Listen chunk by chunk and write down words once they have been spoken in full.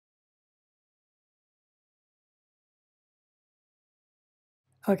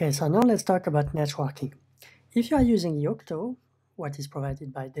Okay, so now let's talk about networking. If you are using Yocto, what is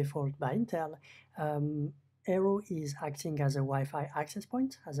provided by default by Intel, Aero is acting as a Wi-Fi access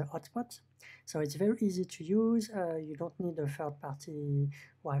point, as a hotspot. So it's very easy to use. You don't need a third-party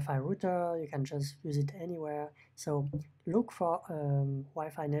Wi-Fi router. You can just use it anywhere. So look for a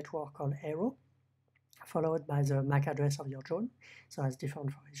Wi-Fi network called Aero, followed by the MAC address of your drone. So it's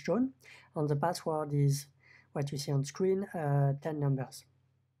different for each drone. And the password is what you see on screen, 10 numbers.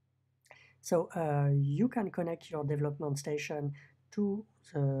 So you can connect your development station to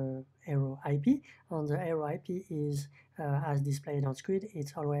the Aero IP, and the Aero IP is, as displayed on screen,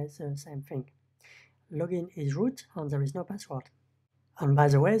 it's always the same thing. Login is root, and there is no password. And by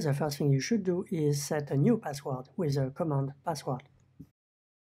the way, the first thing you should do is set a new password with a command password.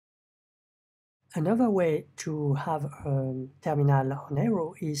 Another way to have a terminal on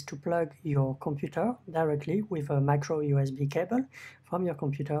Aero is to plug your computer directly with a micro USB cable from your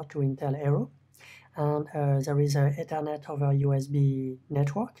computer to Intel Aero. And there is an Ethernet over USB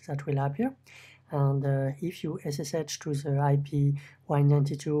network that will appear. And if you SSH to the IP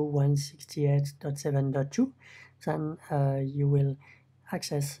 192.168.7.2, then you will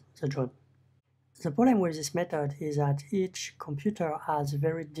access the drone. The problem with this method is that each computer has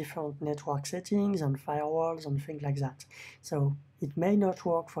very different network settings and firewalls and things like that. So it may not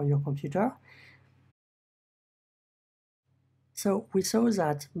work for your computer. So we saw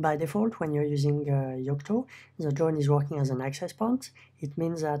that by default, when you're using Yocto, the drone is working as an access point. It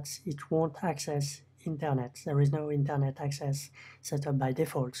means that it won't access internet. There is no internet access set up by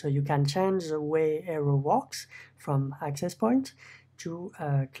default. So you can change the way Aero works from access point to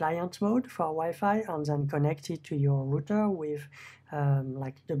client mode for Wi-Fi and then connect it to your router with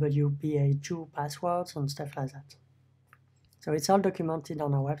like WPA2 passwords and stuff like that. So it's all documented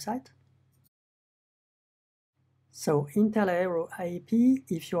on our website. So Intel Aero IP,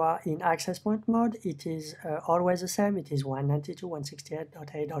 if you are in access point mode, it is always the same. It is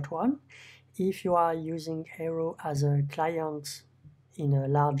 192.168.8.1. If you are using Aero as a client in a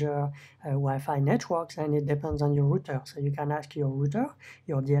larger Wi-Fi network, then it depends on your router. So you can ask your router,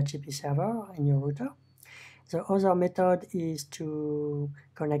 your DHCP server and your router. The other method is to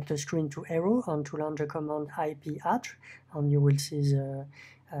connect the screen to Aero and to launch the command IP add, and you will see the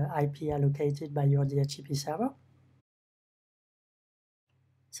IP allocated by your DHCP server.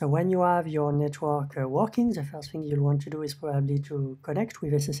 So when you have your network working, the first thing you'll want to do is probably to connect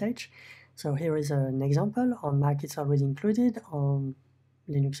with SSH. So here is an example. On Mac it's already included, on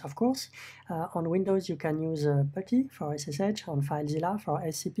Linux of course. On Windows you can use PuTTY for SSH, on FileZilla for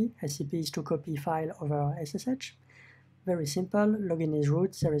SCP. SCP is to copy file over SSH. Very simple, login is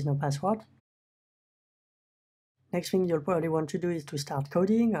root, there is no password. Next thing you'll probably want to do is to start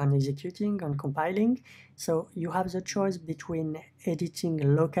coding and executing and compiling. So you have the choice between editing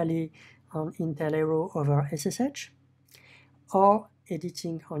locally on Intel Aero over SSH or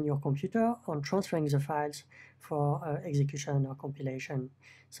editing on your computer and transferring the files for execution or compilation.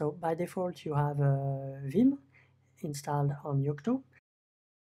 So by default you have Vim installed on Yocto.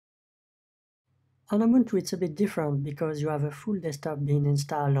 On Ubuntu it's a bit different because you have a full desktop being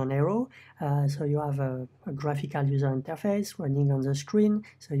installed on Aero, so you have a graphical user interface running on the screen,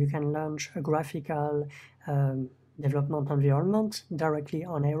 so you can launch a graphical development environment directly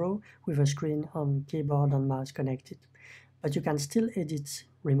on Aero with a screen and keyboard and mouse connected. But you can still edit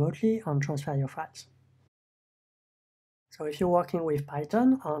remotely and transfer your files. So if you're working with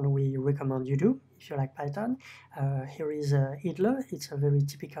Python, and we recommend you do, if you like Python, here is Idler. It's a very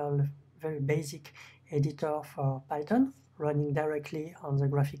typical, very basic editor for Python, running directly on the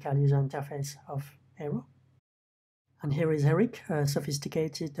graphical user interface of Aero. And here is Eric, a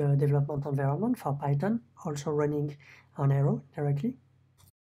sophisticated development environment for Python, also running on Aero directly.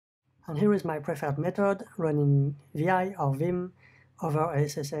 And here is my preferred method, running VI or Vim over a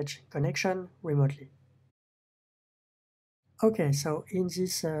SSH connection remotely. Okay, so in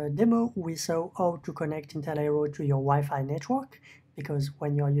this demo, we saw how to connect Intel Aero to your Wi-Fi network, because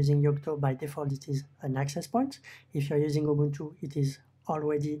when you're using Yocto, by default, it is an access point. If you're using Ubuntu, it is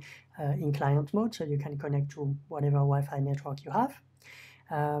already in client mode, so you can connect to whatever Wi-Fi network you have.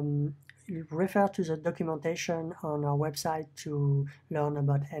 Refer to the documentation on our website to learn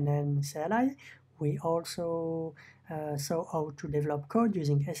about NN CLI. We also saw how to develop code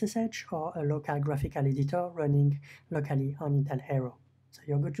using SSH or a local graphical editor running locally on Intel Aero. So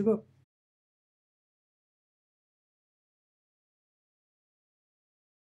you're good to go.